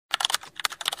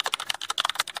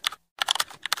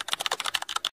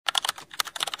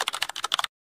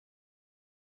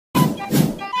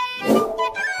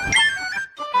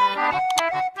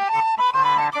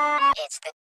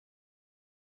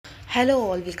Hello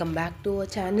all, welcome back to our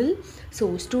channel.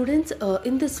 So students,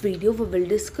 in this video we will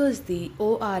discuss the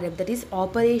ORM, that is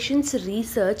Operations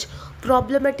Research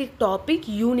Problematic Topic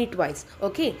unit wise.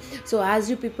 Okay, so as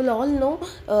you people all know,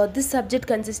 this subject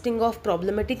consisting of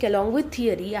problematic along with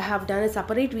theory. I have done a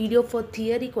separate video for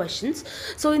theory questions.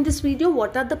 So in this video,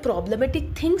 what are the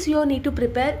problematic things you need to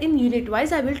prepare in unit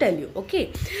wise, I will tell you.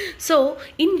 Okay, so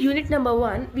in unit number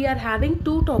 1 we are having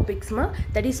two topics,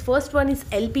 that is first one is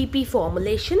LPP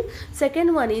formulation,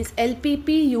 second one is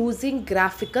LPP using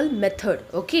graphical method.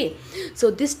 Okay, so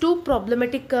these two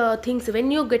problematic things, when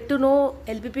you get to know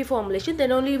LPP formulation,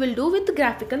 then only you will do with the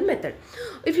graphical method.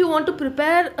 If you want to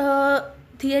prepare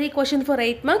theory question for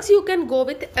 8 marks, you can go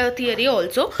with theory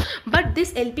also, but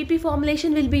this LPP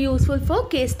formulation will be useful for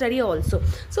case study also.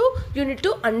 So you need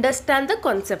to understand the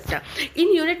concept.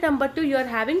 In unit number 2 you are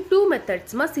having two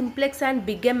methods, simplex and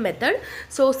big M method.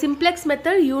 So simplex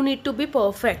method you need to be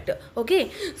perfect. Okay,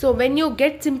 so when you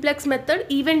get simplex method,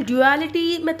 even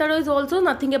duality method is also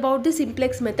nothing about the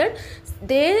simplex method.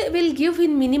 They will give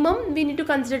in minimum, we need to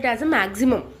consider it as a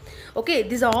maximum. Okay,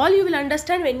 this is all you will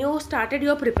understand when you started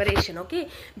your preparation. Okay,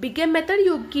 big M method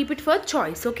you keep it for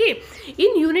choice. Okay,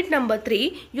 in unit number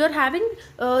 3 you are having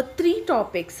three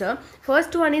topics.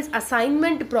 First one is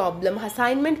assignment problem.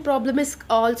 Assignment problem is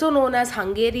also known as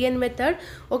Hungarian method,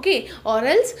 okay, or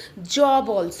else job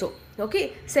also.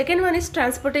 Okay, second one is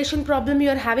transportation problem. You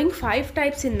are having 5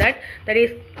 types in that, that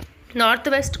is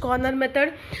northwest corner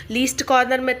method, least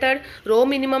corner method, row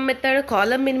minimum method,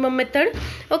 column minimum method.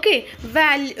 Okay,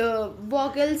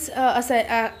 Vogel's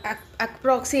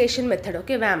approximation method,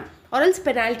 okay, VAM, or else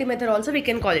penalty method also we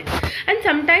can call it. And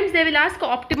sometimes they will ask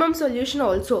optimum solution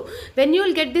also. When you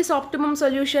will get this optimum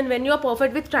solution, when you are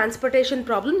perfect with transportation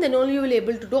problem, then only you will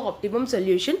able to do optimum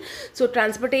solution. So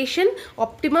transportation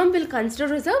optimum will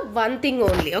consider as a one thing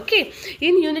only. Okay,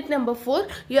 in unit number 4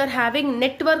 you are having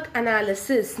network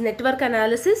analysis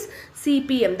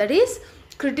CPM, that is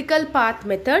critical path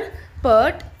method,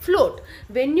 PERT, float.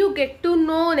 When you get to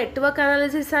know network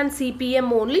analysis and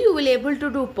CPM only, you will able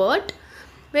to do PERT.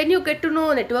 When you get to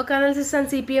know network analysis and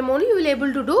CPM only, you will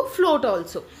able to do float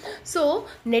also. So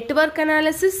network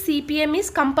analysis CPM is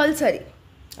compulsory.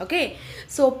 Okay,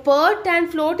 so PERT and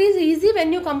float is easy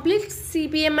when you complete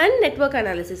CPM and network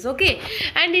analysis. Okay,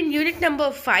 and in unit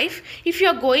number 5, if you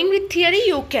are going with theory,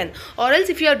 you can, or else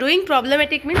if you are doing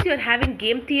problematic, means you are having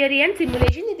game theory and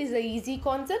simulation. It is a easy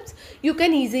concepts, you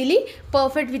can easily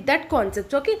perfect with that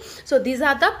concept. Okay, so these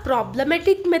are the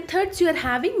problematic methods you are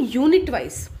having unit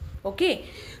wise. Okay,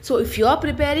 so if you are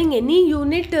preparing any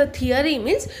unit theory,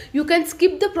 means you can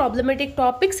skip the problematic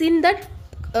topics in that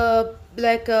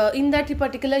in that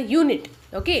particular unit.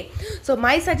 Okay, so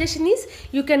my suggestion is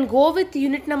you can go with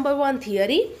unit number 1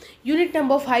 theory, unit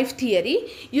number 5 theory,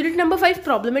 unit number 5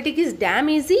 problematic is damn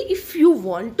easy. If you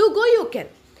want to go, you can,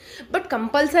 but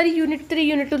compulsory unit 3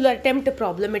 you need to attempt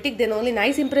problematic, then only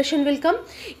nice impression will come.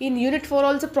 In unit 4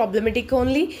 also problematic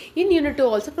only, in unit 2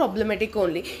 also problematic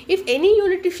only. If any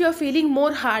unit, if you are feeling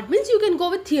more hard, means you can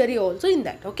go with theory also in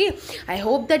that. Okay, I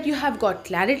hope that you have got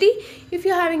clarity. If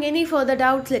you are having any further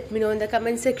doubts, let me know in the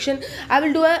comment section. I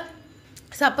will do a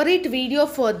separate video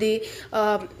for the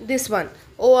this one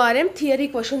ORM theory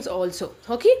questions also.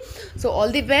 Okay, so all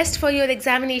the best for your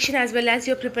examination as well as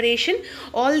your preparation.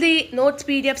 All the notes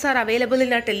PDFs are available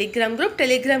in our telegram group.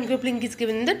 Telegram group link is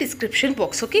given in the description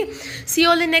box. Okay, see you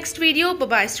all in the next video. Bye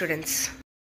bye students.